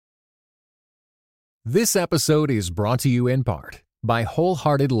This episode is brought to you in part by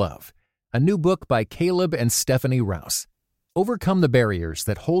Wholehearted Love, a new book by Caleb and Stephanie Rouse. Overcome the barriers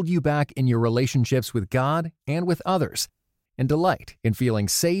that hold you back in your relationships with God and with others, and delight in feeling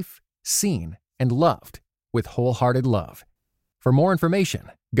safe, seen, and loved with Wholehearted Love. For more information,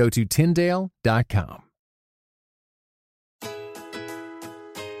 go to Tyndale.com.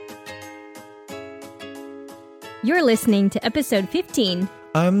 You're listening to episode 15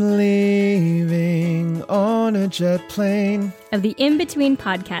 I'm leaving on a jet plane of the In Between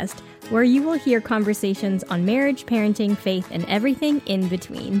podcast, where you will hear conversations on marriage, parenting, faith, and everything in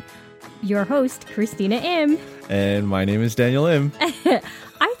between. Your host, Christina M. And my name is Daniel M. I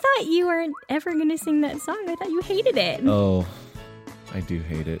thought you weren't ever going to sing that song. I thought you hated it. Oh, I do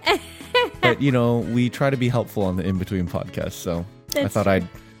hate it. But, we try to be helpful on the In Between podcast, so I thought I'd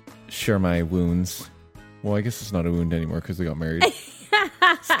share my wounds. Well, I guess it's not a wound anymore because we got married.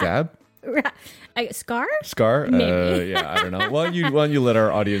 Scab? Scar? Scar? Maybe. Yeah, I don't know. Why don't you let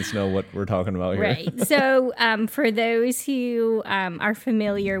our audience know what we're talking about here? Right. So for those who are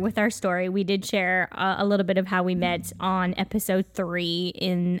familiar with our story, we did share a little bit of how we met on episode 3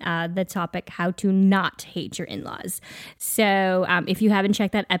 in the topic, how to not hate your in-laws. So if you haven't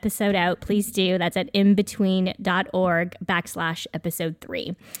checked that episode out, please do. That's at inbetween.org/episode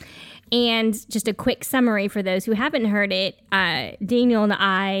 3. And just a quick summary for those who haven't heard it, Daniel and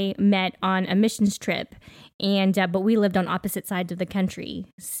I met on a missions trip, and but we lived on opposite sides of the country.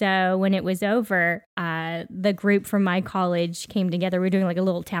 So when it was over, the group from my college came together. We were doing like a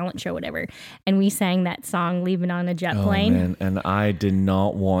little talent show, whatever, and we sang that song, Leaving on a Jet Plane. Man. And I did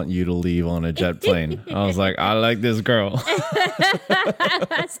not want you to leave on a jet plane. I was like, I like this girl.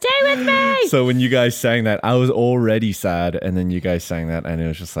 Stay with me! So when you guys sang that, I was already sad, and then you guys sang that, and it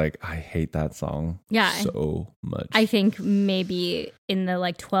was just like, I hate that song so much. I think maybe in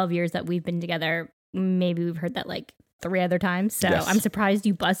the 12 years that we've been together, maybe we've heard that 3 other times. So yes. I'm surprised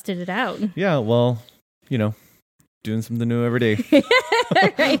you busted it out. Yeah, well, doing something new every day.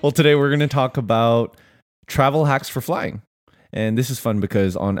 Right. Well, today we're going to talk about travel hacks for flying. And this is fun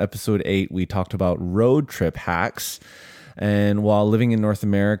because on episode 8, we talked about road trip hacks. And while living in North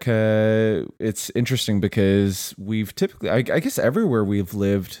America, it's interesting because we've typically, I guess everywhere we've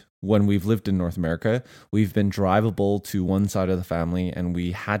lived, when we've lived in North America, we've been drivable to one side of the family and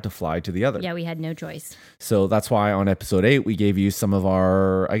we had to fly to the other. Yeah, we had no choice. So that's why on episode 8, we gave you some of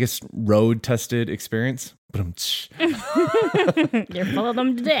our, road tested experience. You're full of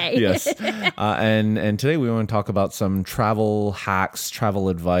them today. Yes. And today we want to talk about some travel hacks, travel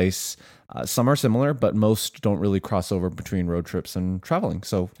advice. Some are similar, but most don't really cross over between road trips and traveling.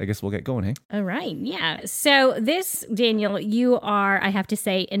 So I guess we'll get going, hey? All right. Yeah. So this, Daniel, you are, I have to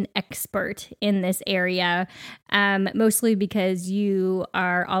say, an expert in this area, mostly because you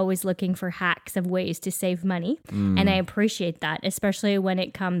are always looking for hacks of ways to save money. And I appreciate that, especially when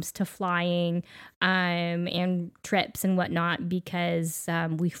it comes to flying and trips and whatnot, because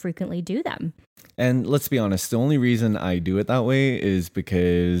we frequently do them. And let's be honest, the only reason I do it that way is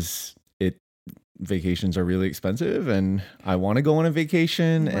because vacations are really expensive and I want to go on a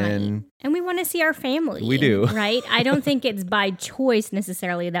vacation. Right. And we want to see our family. We do. Right? I don't think it's by choice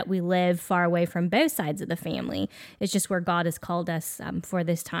necessarily that we live far away from both sides of the family. It's just where God has called us for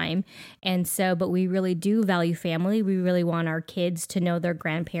this time. And so, but we really do value family. We really want our kids to know their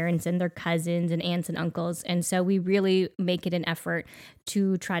grandparents and their cousins and aunts and uncles. And so we really make it an effort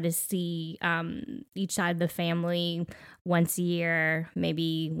to try to see each side of the family once a year,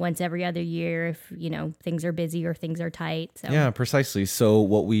 maybe once every other year if, things are busy or things are tight. So. Yeah, precisely. So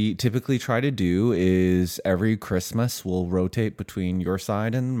what we typically try to do is every Christmas we'll rotate between your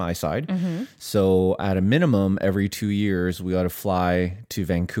side and my side. Mm-hmm. So at a minimum, every 2 years, we ought to fly to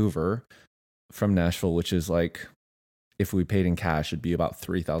Vancouver from Nashville, which is if we paid in cash, it'd be about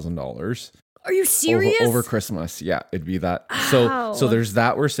 $3,000. Are you serious? Over Christmas. Yeah, it'd be that. Wow. So there's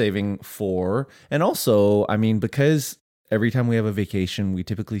that we're saving for. And also, because every time we have a vacation, we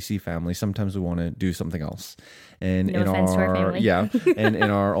typically see family. Sometimes we want to do something else. And no offense to our family. Yeah. And in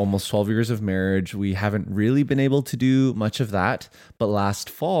our almost 12 years of marriage, we haven't really been able to do much of that. But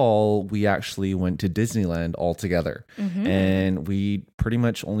last fall, we actually went to Disneyland all together. Mm-hmm. And we pretty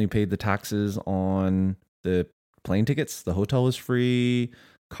much only paid the taxes on the plane tickets. The hotel was free.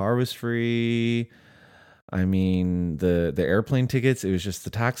 Car was free. The airplane tickets, it was just the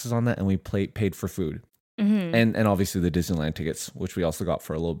taxes on that. And we paid for food. Mm-hmm. And obviously the Disneyland tickets, which we also got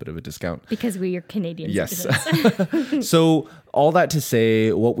for a little bit of a discount. Because we are Canadian citizens. So all that to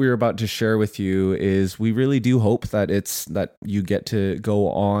say, what we're about to share with you is we really do hope that you get to go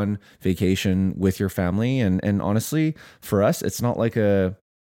on vacation with your family. And honestly, for us, it's not like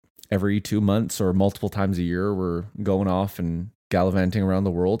every 2 months or multiple times a year we're going off and gallivanting around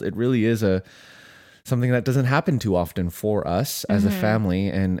the world. It really is something that doesn't happen too often for us as a family,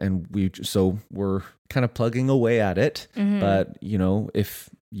 and we're kind of plugging away at it. But if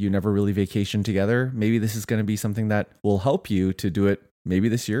you never really vacation together, maybe this is going to be something that will help you to do it. Maybe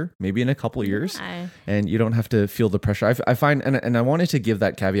this year, maybe in a couple years, and you don't have to feel the pressure. I find, and I wanted to give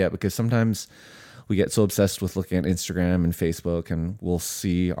that caveat because sometimes we get so obsessed with looking at Instagram and Facebook, and we'll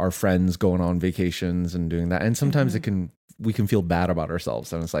see our friends going on vacations and doing that, and sometimes we can feel bad about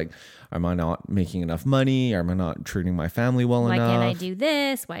ourselves, and it's like, am I not making enough money? Am I not treating my family well enough? Why can't I do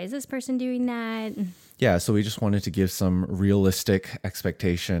this? Why is this person doing that? Yeah, so we just wanted to give some realistic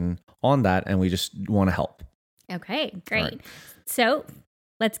expectation on that, and we just want to help. Okay, great. Right. So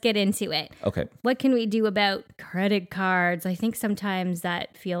let's get into it. Okay. What can we do about credit cards? I think sometimes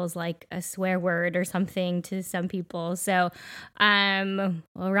that feels like a swear word or something to some people. So, all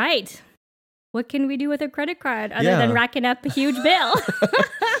right. What can we do with a credit card other than racking up a huge bill?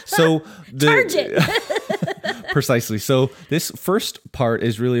 So Charge it. Precisely. So this first part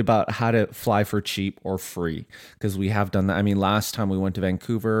is really about how to fly for cheap or free, because we have done that. I mean, last time we went to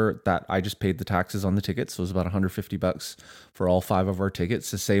Vancouver, that I just paid the taxes on the tickets, so it was about $150 for all 5 of our tickets.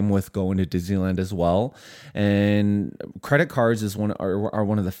 The same with going to Disneyland as well. And credit cards are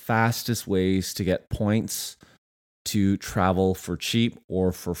one of the fastest ways to get points to travel for cheap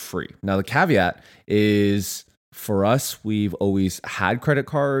or for free. Now, the caveat is, for us, we've always had credit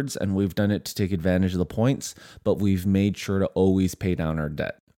cards and we've done it to take advantage of the points, but we've made sure to always pay down our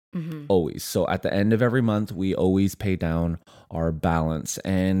debt. Always. So at the end of every month, we always pay down our balance.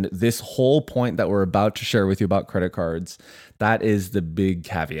 And this whole point that we're about to share with you about credit cards, that is the big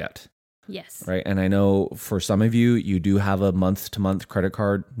caveat. Yes. Right. And I know for some of you, you do have a month-to-month credit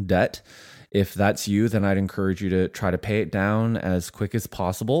card debt. If that's you, then I'd encourage you to try to pay it down as quick as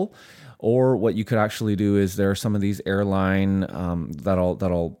possible. Or what you could actually do is, there are some of these airline that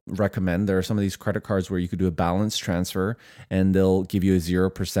I'll recommend. There are some of these credit cards where you could do a balance transfer, and they'll give you a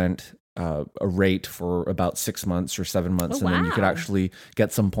 0% a rate for about 6 months or 7 months, and then you could actually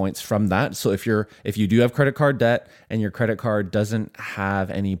get some points from that. So if you do have credit card debt and your credit card doesn't have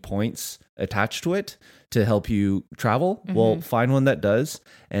any points attached to it to help you travel, well, find one that does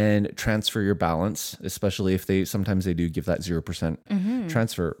and transfer your balance, especially if sometimes they do give that 0%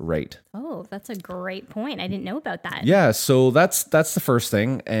 transfer rate. Oh, that's a great point. I didn't know about that. Yeah, so that's the first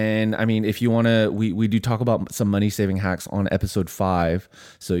thing. And I mean, if you want to, we do talk about some money saving hacks on episode 5,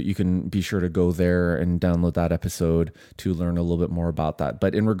 so you can be sure to go there and download that episode to learn a little bit more about that.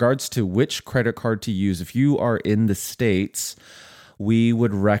 But in regards to which credit card to use, if you are in the States, we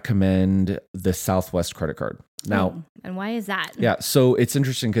would recommend the Southwest credit card. Now, and why is that? Yeah, so it's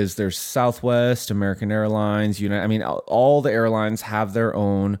interesting because there's Southwest, American Airlines, United. I mean, all the airlines have their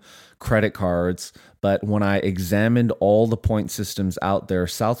own credit cards, but when I examined all the point systems out there,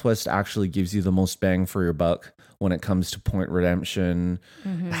 Southwest actually gives you the most bang for your buck when it comes to point redemption,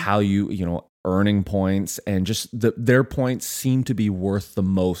 how you earning points, and just their points seem to be worth the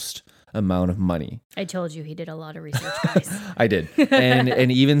most amount of money. I told you he did a lot of research, guys. I did. And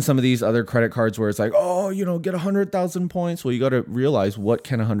even some of these other credit cards where it's like, get 100,000 points. Well, you got to realize, what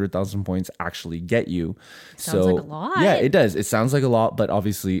can 100,000 points actually get you? Sounds like a lot. Yeah, it does. It sounds like a lot, but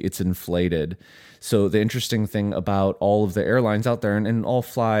obviously it's inflated. So the interesting thing about all of the airlines out there, and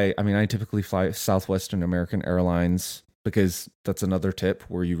I typically fly Southwest and American Airlines, because that's another tip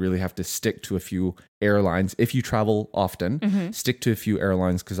where you really have to stick to a few airlines. If you travel often, stick to a few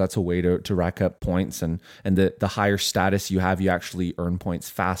airlines, because that's a way to rack up points. And the higher status you have, you actually earn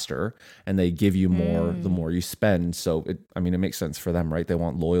points faster, and they give you more the more you spend. So it makes sense for them, right? They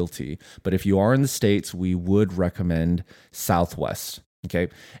want loyalty. But if you are in the States, we would recommend Southwest. Okay.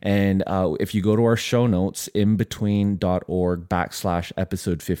 And if you go to our show notes,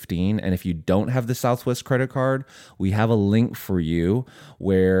 inbetween.org/episode 15, and if you don't have the Southwest credit card, we have a link for you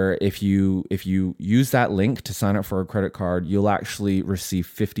where if you use that link to sign up for a credit card, you'll actually receive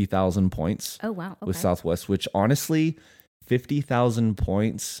 50,000 points. Oh, wow. Okay. With Southwest, which honestly, 50,000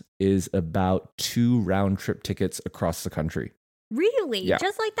 points is about 2 round trip tickets across the country. Really? Yeah.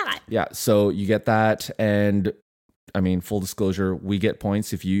 Just like that? Yeah. So you get that, and full disclosure, we get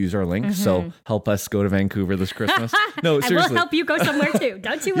points if you use our link. So help us go to Vancouver this Christmas. No, seriously. I will help you go somewhere too.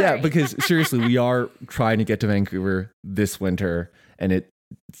 Don't you worry. Yeah, because seriously, we are trying to get to Vancouver this winter, and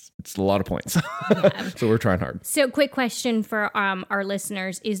it's a lot of points. Yeah. So we're trying hard. So quick question for our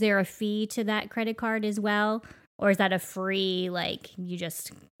listeners. Is there a fee to that credit card as well? Or is that a free, you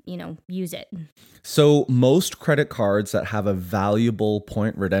just, use it? So most credit cards that have a valuable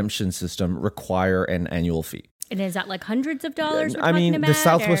point redemption system require an annual fee. And is that like hundreds of dollars we're I mean, talking the about,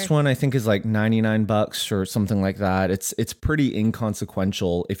 Southwest or? one I think is like $99 or something like that. It's pretty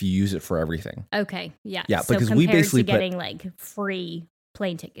inconsequential if you use it for everything. Okay, yeah. Yeah, so because we compared basically to getting like free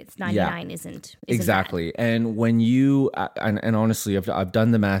plane tickets, 99 isn't exactly. And when you and honestly, I've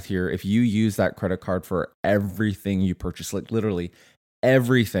done the math here. If you use that credit card for everything you purchase, like literally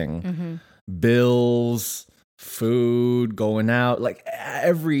everything, bills, food, going out, like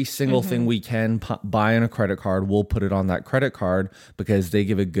every single thing we can buy on a credit card, we'll put it on that credit card because they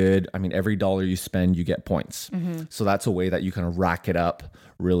give a good, I mean, every dollar you spend, you get points. So that's a way that you kind of rack it up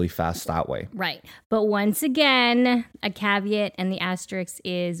really fast that way. Right. But once again, a caveat and the asterisk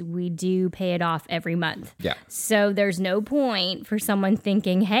is we do pay it off every month. Yeah. So there's no point for someone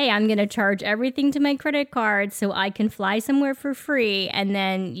thinking, hey, I'm going to charge everything to my credit card so I can fly somewhere for free. And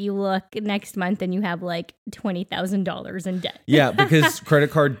then you look next month and you have like $20,000 in debt. Yeah, because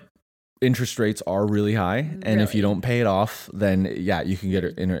credit card interest rates are really high. And if you Really? don't pay it off, then yeah, you can get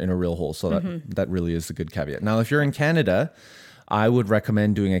it in a real hole. So that really is a good caveat. Now, if you're in Canada, I would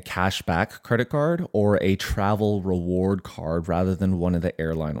recommend doing a cashback credit card or a travel reward card rather than one of the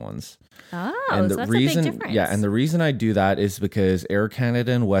airline ones. Oh, And so the that's reason, a big difference. yeah, and the reason I do that is because Air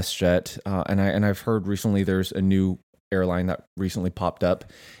Canada and WestJet, and I've heard recently there's a new airline that recently popped up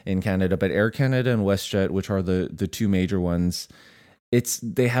in Canada, but Air Canada and WestJet, which are the two major ones,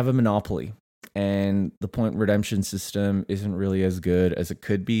 they have a monopoly. And the point redemption system isn't really as good as it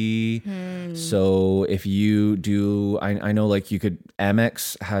could be. So if you do, I know like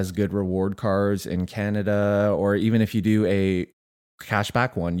Amex has good reward cards in Canada, or even if you do a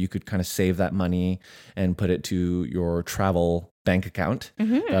cashback one, you could kind of save that money and put it to your travel bank account.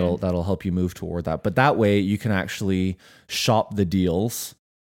 That'll help you move toward that. But that way you can actually shop the deals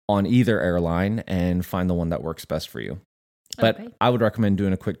on either airline and find the one that works best for you. But Okay. I would recommend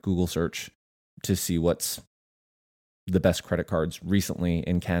doing a quick Google search to see what's the best credit cards recently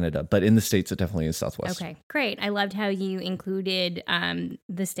in Canada. But in the States, it definitely is Southwest. Okay, great. I loved how you included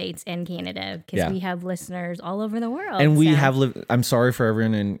the States and Canada because Yeah. we have listeners all over the world. And we so. have lived, I'm sorry for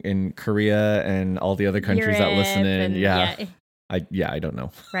everyone in Korea and all the other countries that listen Europe in. and- Yeah. I don't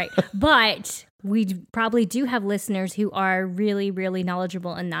know. Right. But we probably do have listeners who are really, really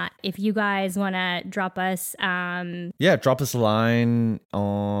knowledgeable in that. If you guys want to drop us, Yeah, drop us a line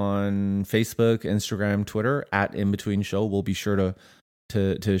on Facebook, Instagram, Twitter at In Between Show. We'll be sure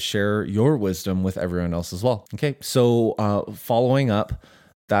to share your wisdom with everyone else as well. Okay, so following up,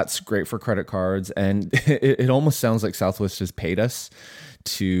 that's great for credit cards, and it almost sounds like Southwest has paid us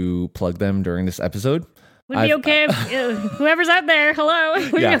to plug them during this episode. would be okay if whoever's out there, hello,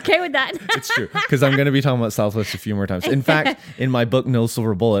 would Yeah. be okay with that. It's true, because I'm going to be talking about Southwest a few more times. In fact, in my book, No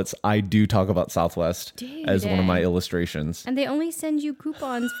Silver Bullets, I do talk about Southwest as one of my illustrations. And they only send you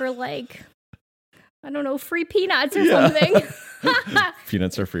coupons for like, I don't know, free peanuts or something.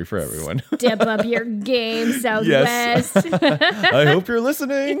 Peanuts are free for everyone. Step up your game, Southwest. I hope you're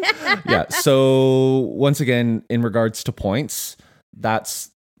listening. Yeah. So once again, in regards to points, that's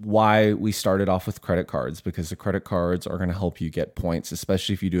why we started off with credit cards, because the credit cards are going to help you get points,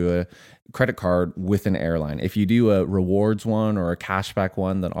 especially if you do a credit card with an airline. If you do a rewards one or a cashback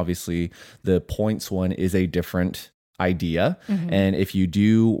one, then obviously the points one is a different idea. And if you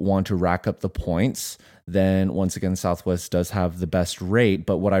do want to rack up the points, then once again, Southwest does have the best rate.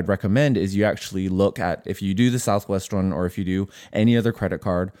 But what I'd recommend is you actually look at, if you do the Southwest one or if you do any other credit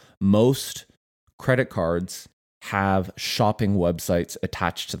card, most credit cards have shopping websites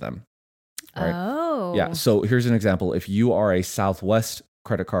attached to them. Right? Oh. Yeah. So here's an example. If you are a Southwest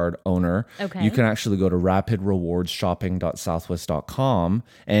credit card owner, Okay. you can actually go to rapidrewardsshopping.southwest.com.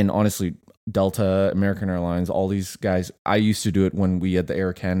 And honestly, Delta, American Airlines, all these guys, I used to do it when we had the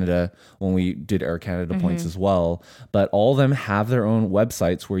Air Canada, when we did Air Canada points as well. But all of them have their own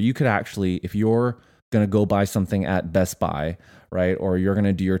websites where you could actually, if you're going to go buy something at Best Buy, right? Or you're going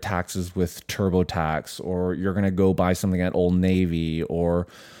to do your taxes with TurboTax, or you're going to go buy something at Old Navy or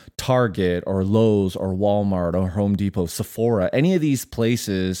Target or Lowe's or Walmart or Home Depot, Sephora, any of these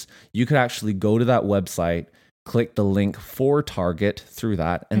places, you could actually go to that website, click the link for Target through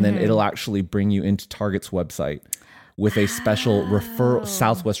that, and then it'll actually bring you into Target's website with a special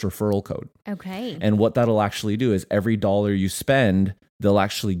Southwest referral code. Okay. And what that'll actually do is every dollar you spend, they'll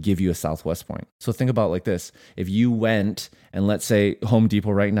actually give you a Southwest point. So think about it like this. If you went and let's say Home Depot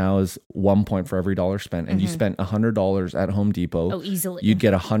right now is 1 point for every dollar spent, and you spent $100 at Home Depot, Oh, easily. you'd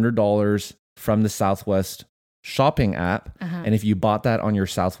get $100 from the Southwest shopping app. And if you bought that on your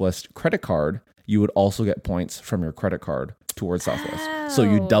Southwest credit card, you would also get points from your credit card towards Southwest. So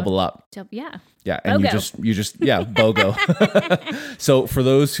you double up. Yeah. Yeah, and BOGO. you just BOGO. So for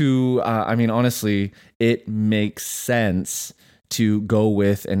those who, I mean, honestly, it makes sense to go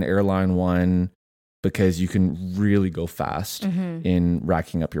with an airline one because you can really go fast in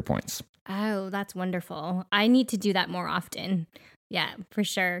racking up your points. Oh, that's wonderful. I need to do that more often. Yeah, for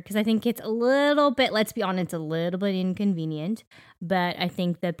sure. Because I think it's a little bit, let's be honest, a little bit inconvenient, but I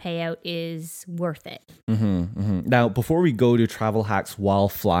think the payout is worth it. Now, before we go to travel hacks while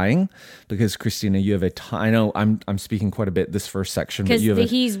flying, because Christina, you have I know I'm speaking quite a bit this first section, but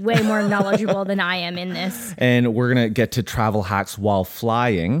because he's way more knowledgeable than I am in this. And we're gonna get to travel hacks while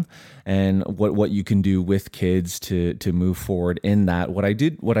flying and what you can do with kids to move forward in that. What I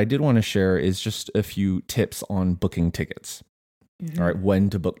did want to share is just a few tips on booking tickets. All right,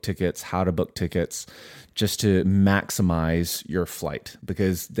 when to book tickets, how to book tickets, just to maximize your flight,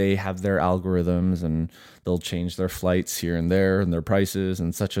 because they have their algorithms and they'll change their flights here and there and their prices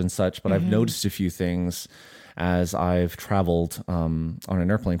and such. But I've noticed a few things as I've traveled on an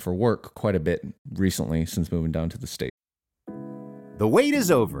airplane for work quite a bit recently since moving down to the States. The wait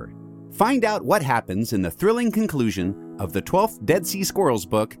is over. Find out what happens in the thrilling conclusion of the 12th Dead Sea Squirrels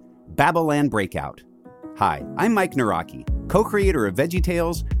book, Babylon Breakout. Hi, I'm Mike Naraki, co-creator of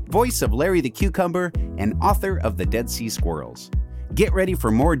VeggieTales, voice of Larry the Cucumber, and author of The Dead Sea Squirrels. Get ready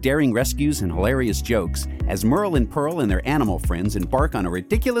for more daring rescues and hilarious jokes as Merle and Pearl and their animal friends embark on a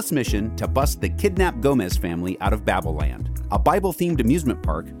ridiculous mission to bust the kidnapped Gomez family out of Babylon, a Bible-themed amusement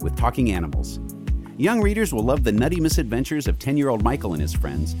park with talking animals. Young readers will love the nutty misadventures of 10-year-old Michael and his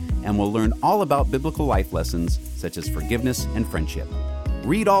friends and will learn all about biblical life lessons such as forgiveness and friendship.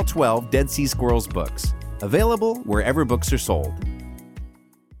 Read all 12 Dead Sea Squirrels books. Available wherever books are sold.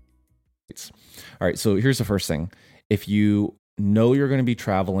 All right, so here's the first thing. If you know you're going to be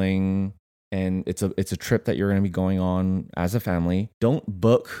traveling and it's a trip that you're going to be going on as a family, don't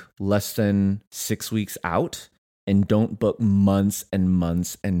book less than 6 weeks out, and don't book months and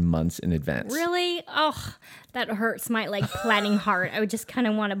months and months in advance. Really? Oh, that hurts my planning heart. I would just kind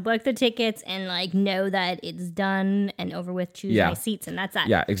of want to book the tickets and know that it's done and over with, choose my seats, and that's that.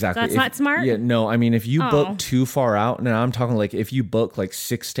 Yeah, exactly. So that's not smart? Yeah, no, I mean, if you book too far out, now I'm talking if you book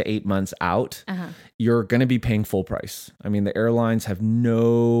 6 to 8 months out, you're going to be paying full price. I mean, the airlines have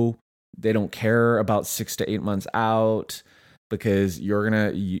they don't care about 6 to 8 months out because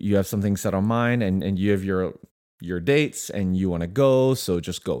you have something set on mind and you have your dates and you want to go, so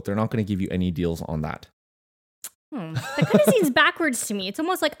just go. They're not going to give you any deals on that. That kind of seems backwards to me. It's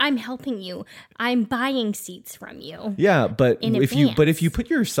almost like I'm helping you. I'm buying seats from you. Yeah, but if you put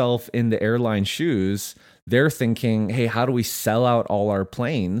yourself in the airline shoes, they're thinking, hey, how do we sell out all our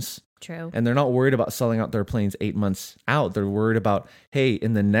planes? True. And they're not worried about selling out their planes 8 months out. They're worried about, hey,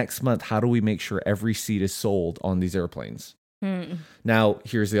 in the next month, how do we make sure every seat is sold on these airplanes? Now,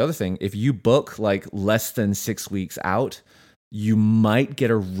 here's the other thing. If you book less than 6 weeks out, you might get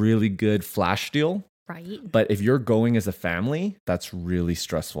a really good flash deal. Right. But if you're going as a family, that's really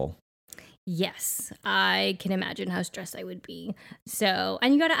stressful. Yes, I can imagine how stressed I would be. So,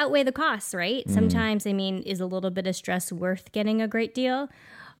 and you got to outweigh the costs, right? Sometimes, is a little bit of stress worth getting a great deal?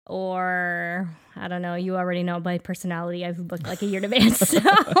 Or, I don't know, you already know my personality. I've booked a year in advance. So,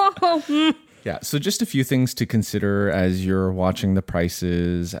 Yeah, so just a few things to consider as you're watching the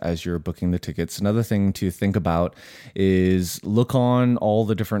prices, as you're booking the tickets. Another thing to think about is look on all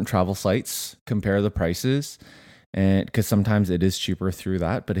the different travel sites, compare the prices, and because sometimes it is cheaper through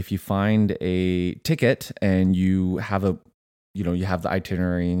that. But if you find a ticket and you have you have the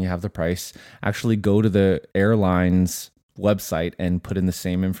itinerary and you have the price, actually go to the airline's website and put in the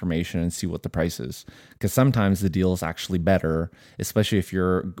same information and see what the price is, because sometimes the deal is actually better, especially if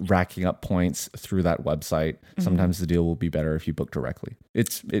you're racking up points through that website. Sometimes the deal will be better if you book directly.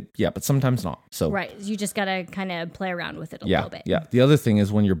 But sometimes not. So right, you just gotta kind of play around with it a little bit. Yeah. The other thing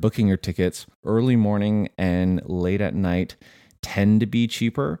is when you're booking your tickets, early morning and late at night tend to be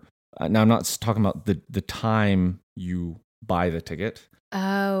cheaper. Now I'm not talking about the time you buy the ticket.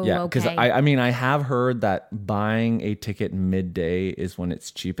 Oh, yeah, because okay. I have heard that buying a ticket midday is when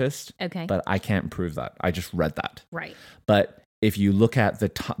it's cheapest. Okay. But I can't prove that. I just read that. Right. But if you look at the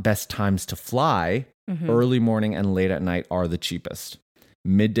best times to fly, early morning and late at night are the cheapest.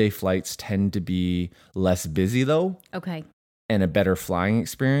 Midday flights tend to be less busy though. Okay. And a better flying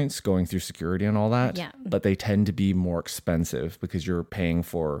experience going through security and all that. Yeah. But they tend to be more expensive because you're paying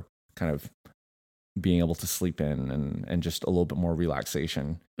for kind of being able to sleep in and just a little bit more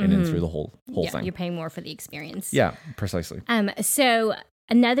relaxation in and through the whole thing. You're paying more for the experience. Yeah, precisely. So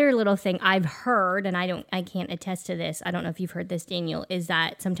Another little thing I've heard, and I can't attest to this. I don't know if you've heard this, Daniel, is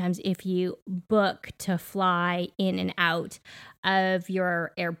that sometimes if you book to fly in and out of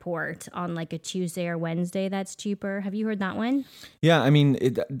your airport on like a Tuesday or Wednesday, that's cheaper. Have you heard that one? Yeah, I mean,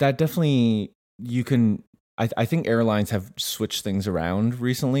 that definitely, you can, I think airlines have switched things around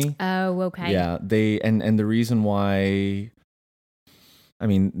recently. Oh, okay. Yeah, and the reason why, I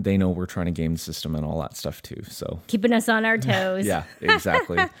mean, they know we're trying to game the system and all that stuff too. So keeping us on our toes. Yeah,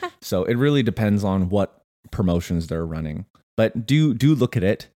 exactly. So it really depends on what promotions they're running. But do look at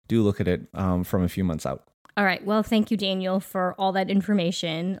it. Do look at it from a few months out. All right. Well, thank you, Daniel, for all that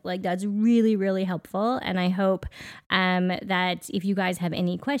information. Like, that's really, really helpful. And I hope that if you guys have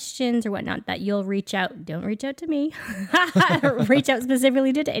any questions or whatnot, that you'll reach out. Don't reach out to me. Reach out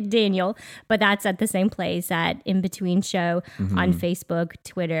specifically to Daniel. But that's at the same place at In Between Show on Facebook,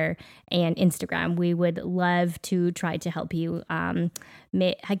 Twitter, and Instagram. We would love to try to help you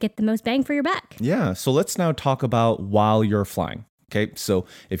get the most bang for your buck. Yeah. So let's now talk about while you're flying. Okay, so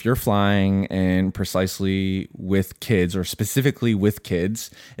if you're flying and precisely with kids or specifically with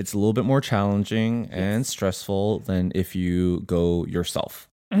kids, it's a little bit more challenging and stressful than if you go yourself.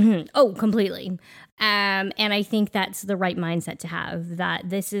 Mm-hmm. Oh, completely. And I think that's the right mindset to have, that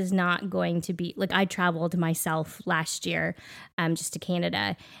this is not going to be, like, I traveled myself last year just to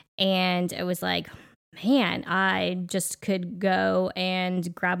Canada, and it was like, man, I just could go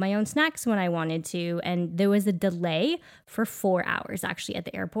and grab my own snacks when I wanted to. And there was a delay for 4 hours actually at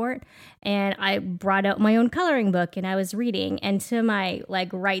the airport. And I brought out my own coloring book and I was reading. And to my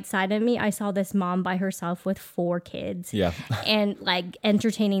right side of me, I saw this mom by herself with 4 kids. Yeah. And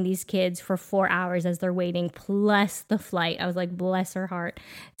entertaining these kids for 4 hours as they're waiting, plus the flight. I was like, bless her heart.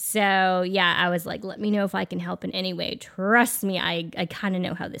 So yeah, I was like, let me know if I can help in any way. Trust me, I kind of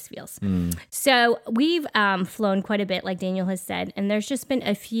know how this feels. So we've flown quite a bit, like Daniel has said, and there's just been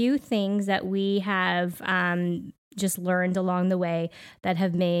a few things that we have just learned along the way that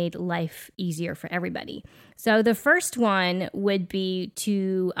have made life easier for everybody. So the first one would be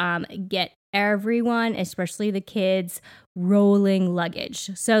to get everyone, especially the kids, rolling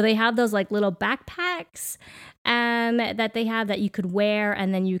luggage. So they have those little backpacks that they have that you could wear,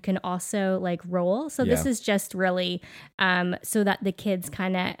 and then you can also roll. So this is just really so that the kids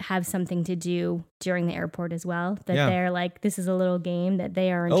kind of have something to do during the airport as well. That they're this is a little game that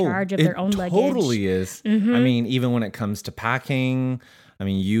they are in charge of their own luggage. It totally is. I mean, even when it comes to packing, I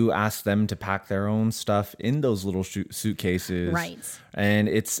mean, you ask them to pack their own stuff in those little suitcases. Right. And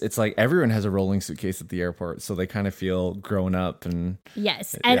it's like everyone has a rolling suitcase at the airport, so they kind of feel grown up. And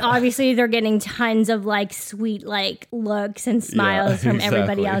yes. And obviously they're getting tons of sweet looks and smiles from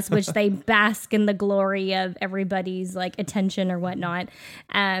everybody else, which they bask in the glory of everybody's attention or whatnot.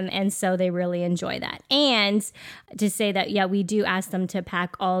 And so they really enjoy that. And to say that, we do ask them to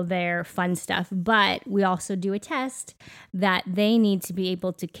pack all their fun stuff, but we also do a test that they need to be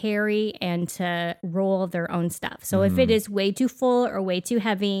able to carry and to roll their own stuff. So if it is way too full or way too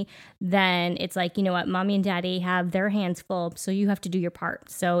heavy, then it's you know what, mommy and daddy have their hands full, so you have to do your part.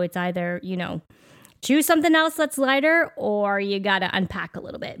 So it's either, choose something else that's lighter, or you got to unpack a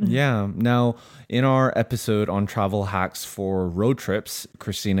little bit. Yeah. Now, in our episode on travel hacks for road trips,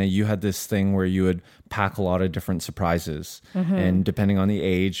 Christina, you had this thing where you would pack a lot of different surprises. And depending on the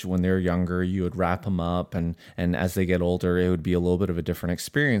age, when they're younger, you would wrap them up. And as they get older, it would be a little bit of a different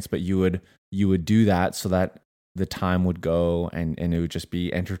experience. But you would do that so that the time would go and it would just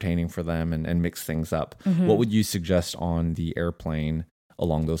be entertaining for them and mix things up. What would you suggest on the airplane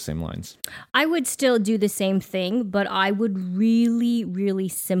along those same lines? I would still do the same thing, but I would really, really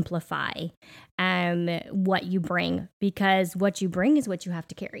simplify what you bring, because what you bring is what you have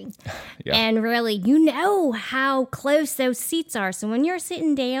to carry. And really, how close those seats are. So when you're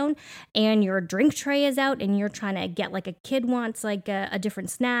sitting down and your drink tray is out and you're trying to get a kid wants a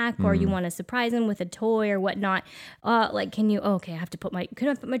different snack, or you want to surprise them with a toy or whatnot, okay, I have to put my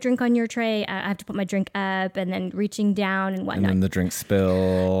drink on your tray. I have to put my drink up, and then reaching down and whatnot. And then the drink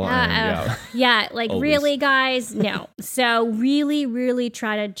spill. Really, guys, no. So really, really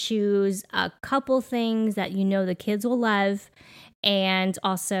try to choose a couple things that the kids will love, and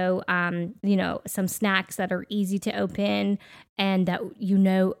also some snacks that are easy to open and that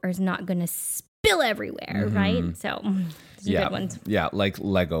is not going to spill everywhere, right? So those are good ones. Yeah, like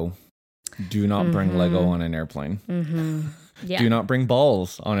Lego. Do not bring Lego on an airplane. Yeah. Do not bring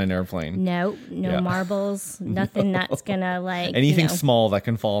balls on an airplane. No marbles, nothing that's gonna anything small that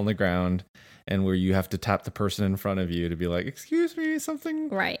can fall on the ground, and where you have to tap the person in front of you to be like, excuse me, something.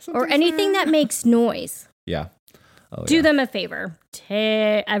 Right. Something or anything that makes noise. Yeah. Do them a favor.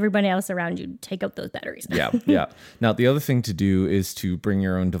 Everybody else around you, take out those batteries. Yeah. Now, the other thing to do is to bring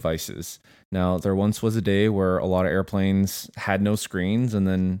your own devices. Now, there once was a day where a lot of airplanes had no screens, and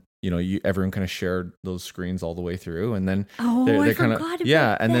then everyone kind of shared those screens all the way through, and then I forgot about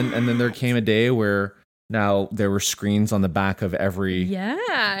that. and then there came a day where now there were screens on the back of every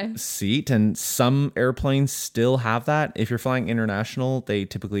seat, and some airplanes still have that. If you're flying international, they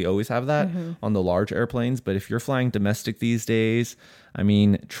typically always have that on the large airplanes. But if you're flying domestic these days, I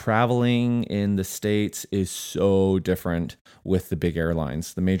mean, traveling in the States is so different with the big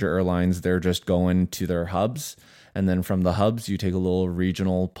airlines. The major airlines, they're just going to their hubs. And then from the hubs, you take a little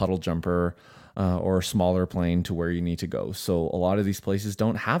regional puddle jumper or a smaller plane to where you need to go. So a lot of these places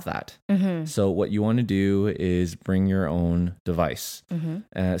don't have that. So what you want to do is bring your own device.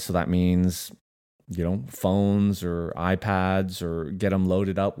 So that means, phones or iPads, or get them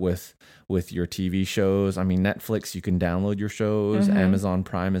loaded up with your TV shows. I mean, Netflix, you can download your shows. Amazon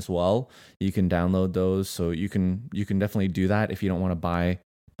Prime as well, you can download those. So you can definitely do that if you don't want to buy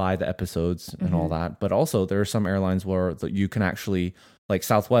the episodes and all that. But also there are some airlines where you can actually, like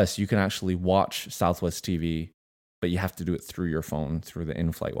Southwest, you can actually watch Southwest TV, but you have to do it through your phone, through the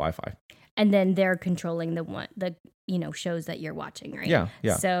in-flight Wi-Fi. And then they're controlling the shows that you're watching, right?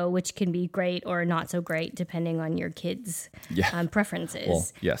 Yeah. So, which can be great or not so great depending on your kids' preferences. Well,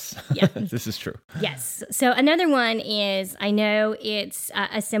 yes. Yeah. This is true. Yes. So another one is, I know it's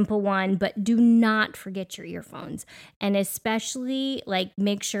a simple one, but do not forget your earphones. And especially,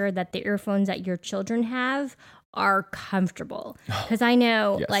 make sure that the earphones that your children have are comfortable, because I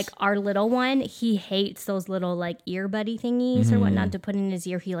know our little one, he hates those little ear buddy thingies or whatnot to put in his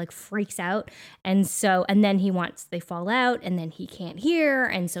ear. He freaks out, and then they fall out, and then he can't hear,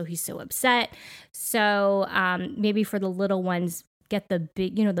 and so he's so upset. So maybe for the little ones, get the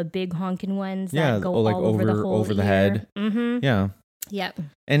big, the big honking ones that go all over the whole over the head. Yep.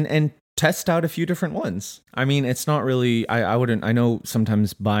 And test out a few different ones. I mean, it's not really, I know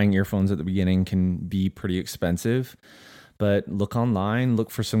sometimes buying earphones at the beginning can be pretty expensive, but look online,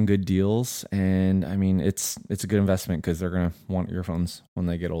 look for some good deals. And I mean, it's a good investment because they're going to want earphones when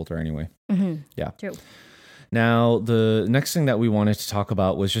they get older anyway. Yeah. True. Now, the next thing that we wanted to talk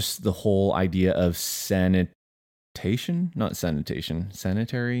about was just the whole idea of sanitary,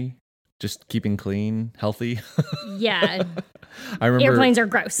 just keeping clean, healthy. Yeah. I remember airplanes are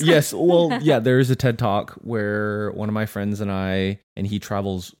gross. Yes. Well, yeah, there is a TED Talk where one of my friends and he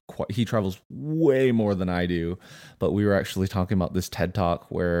travels way more than I do, but we were actually talking about this TED Talk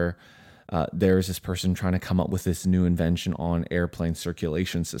where there's this person trying to come up with this new invention on airplane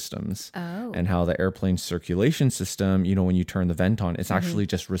circulation systems. And how the airplane circulation system, when you turn the vent on, it's actually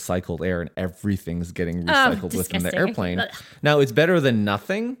just recycled air, and everything's getting recycled within the airplane. Now, it's better than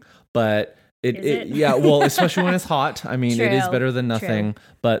nothing, but well, especially when it's hot. I mean, it is better than nothing. True.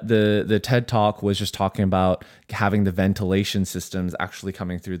 But the TED Talk was just talking about having the ventilation systems actually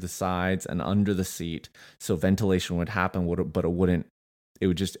coming through the sides and under the seat. So ventilation would happen, but it wouldn't. It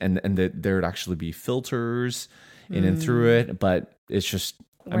would just there would actually be filters in and through it. But it's just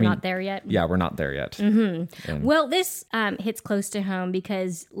we're not there yet. Yeah, we're not there yet. Well, this hits close to home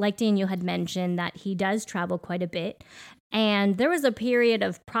because, like Daniel had mentioned, that he does travel quite a bit. And there was a period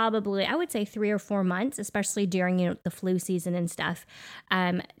of probably, I would say 3 or 4 months, especially during, the flu season and stuff,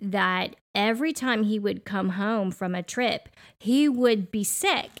 that every time he would come home from a trip, he would be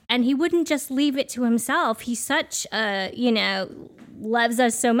sick, and he wouldn't just leave it to himself. He's such loves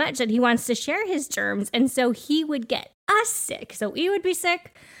us so much that he wants to share his germs. And so he would get us sick. So we would be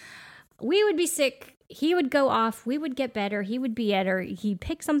sick. He would go off, we would get better, he would be better, he'd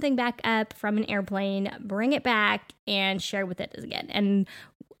pick something back up from an airplane, bring it back, and share with it again. And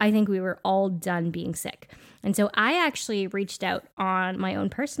I think we were all done being sick. And so I actually reached out on my own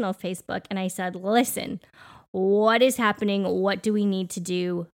personal Facebook, and I said, listen, what is happening? What do we need to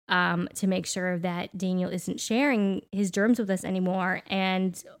do to make sure that Daniel isn't sharing his germs with us anymore?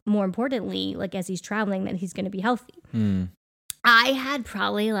 And more importantly, as he's traveling, that he's going to be healthy. I had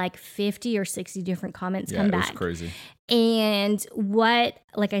probably 50 or 60 different comments come back. Yeah, it was crazy. And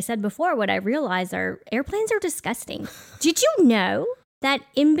like I said before, what I realized are airplanes are disgusting. Did you know that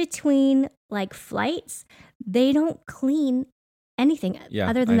in between flights, they don't clean anything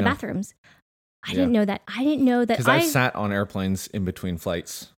other than the bathrooms? I didn't know that. I didn't know that. Because I sat on airplanes in between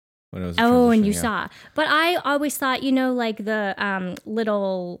flights. when it was a Oh, and you transition, yeah. saw. But I always thought, like the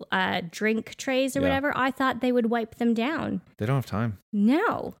little drink trays or Yeah. whatever, I thought they would wipe them down. They don't have time.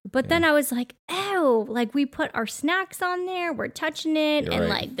 No. But then I was like, oh, like we put our snacks on there, we're touching it, You're and right.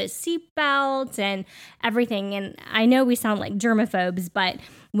 like the seatbelt and everything. And I know we sound like germaphobes, but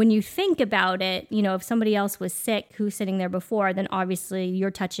when you think about it, if somebody else was sick who's sitting there before, then obviously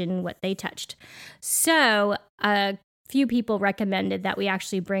you're touching what they touched. So, few people recommended that we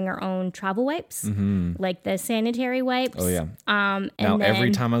actually bring our own travel wipes, like the sanitary wipes. Oh, yeah. And Now, then,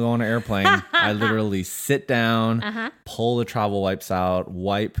 every time I go on an airplane, I literally sit down, pull the travel wipes out,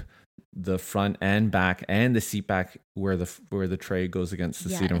 wipe the front and back and the seat back where the tray goes against the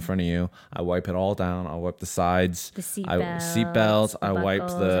seat in front of you. I wipe it all down. I wipe the sides, the seat belts. I wipe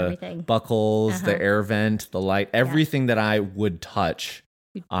buckles, the everything. buckles, the air vent, the light, everything that I would touch.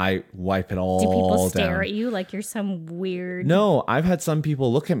 I wipe it all Do people down. stare at you like you're some weird? No, I've had some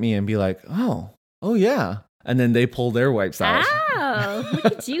people look at me and be like, oh yeah. And then they pull their wipes out. Oh, look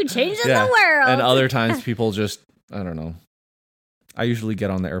at you changing Yeah. the world. And other times people just, I don't know. I usually get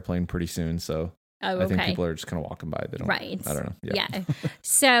on the airplane pretty soon, so I think people are just kind of walking by. They don't. Right. I don't know. Yeah.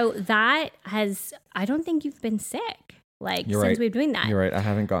 So that I don't think you've been sick You're since right. we've been doing that. You're right. I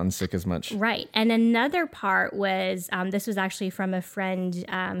haven't gotten sick as much. Right. And another part was, this was actually from a friend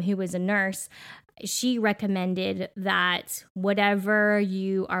who was a nurse. She recommended that whatever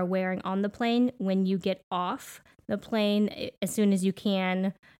you are wearing on the plane, when you get off the plane, as soon as you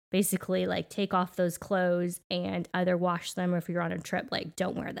can, basically take off those clothes and either wash them, or if you're on a trip,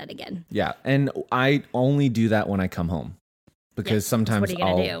 don't wear that again. Yeah. And I only do that when I come home because sometimes what are you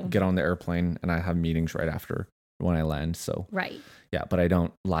gonna I'll do? get on the airplane and I have meetings right after when I land. So Right. yeah, but I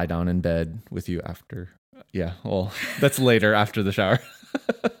don't lie down in bed with you after. Yeah. Well, that's later after the shower.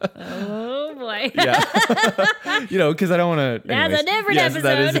 Oh boy. Yeah. Because I don't want to. That's a different Yes,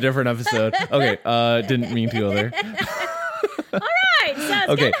 that is episode. a different episode. Okay. Didn't mean to go there. All right. So it's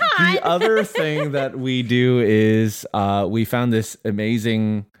Okay. getting hot. The other thing that we do is we found this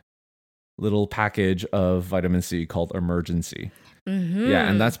amazing little package of vitamin C called Emergency. Mm-hmm. Yeah,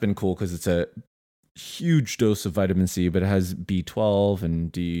 and that's been cool because it's a huge dose of vitamin C, but it has B12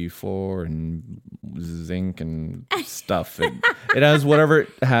 and D4 and zinc and stuff. It has whatever it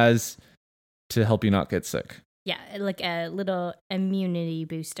has to help you not get sick. Yeah, like a little immunity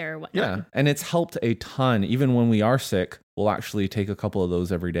booster or whatnot. Yeah, and it's helped a ton. Even when we are sick, we'll actually take a couple of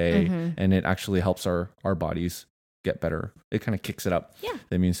those every day, and it actually helps our bodies get better. It kind of kicks it up,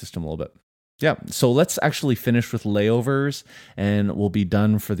 the immune system a little bit. Yeah, so let's actually finish with layovers, and we'll be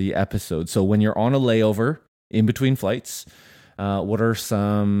done for the episode. So when you're on a layover in between flights, what are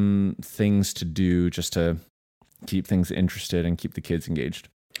some things to do just to keep things interested and keep the kids engaged?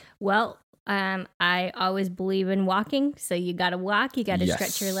 Well, I always believe in walking. So you got to walk, you got to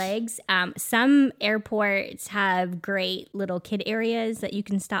stretch your legs. Some airports have great little kid areas that you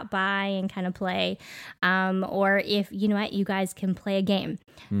can stop by and kind of play. Or if, you guys can play a game.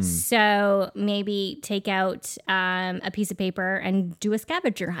 So maybe take out a piece of paper and do a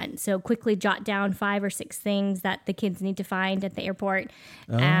scavenger hunt. So quickly jot down 5 or 6 things that the kids need to find at the airport.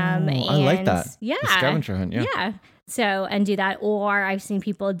 I like that. Yeah. The scavenger hunt, yeah. Yeah. So, and do that. Or I've seen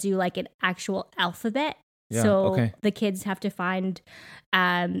people do an actual alphabet. Yeah, So okay. the kids have to find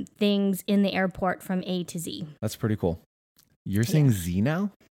things in the airport from A to Z. That's pretty cool. You're saying Z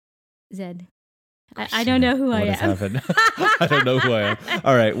now? Zed. I don't know who What I has am. happened? I don't know who I am.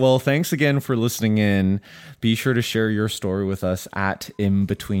 All right. Well, thanks again for listening in. Be sure to share your story with us at In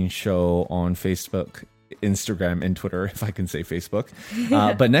Between Show on Facebook, Instagram, and Twitter, if I can say Facebook.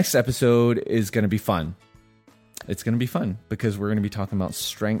 But next episode is going to be fun. It's going to be fun because we're going to be talking about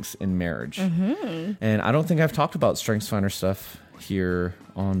strengths in marriage. And I don't think I've talked about Strengths Finder stuff here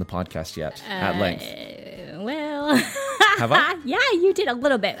on the podcast yet at length. Well, Have I? yeah, you did a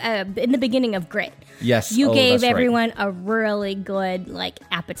little bit in the beginning of Grit. Yes. You Oh, gave that's right. everyone a really good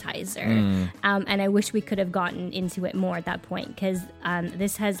appetizer, and I wish we could have gotten into it more at that point because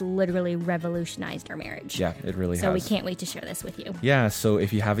this has literally revolutionized our marriage. Yeah, it really So has. we can't wait to share this with you. Yeah, so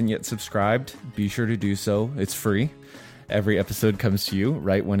if you haven't yet subscribed, be sure to do so. It's free. Every episode comes to you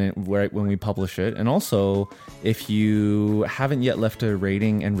right when we publish it. And also, if you haven't yet left a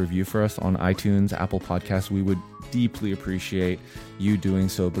rating and review for us on iTunes, Apple Podcasts, we would deeply appreciate you doing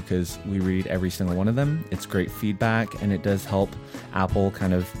so because we read every single one of them. It's great feedback and it does help Apple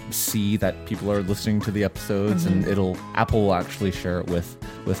kind of see that people are listening to the episodes, and Apple will actually share it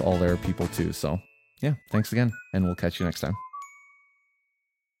with all their people too. So yeah, thanks again, and we'll catch you next time.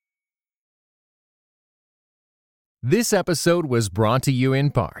 This episode was brought to you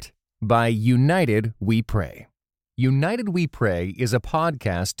in part by United We Pray. United We Pray is a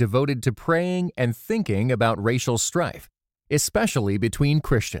podcast devoted to praying and thinking about racial strife, especially between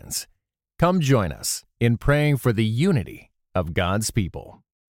Christians. Come join us in praying for the unity of God's people.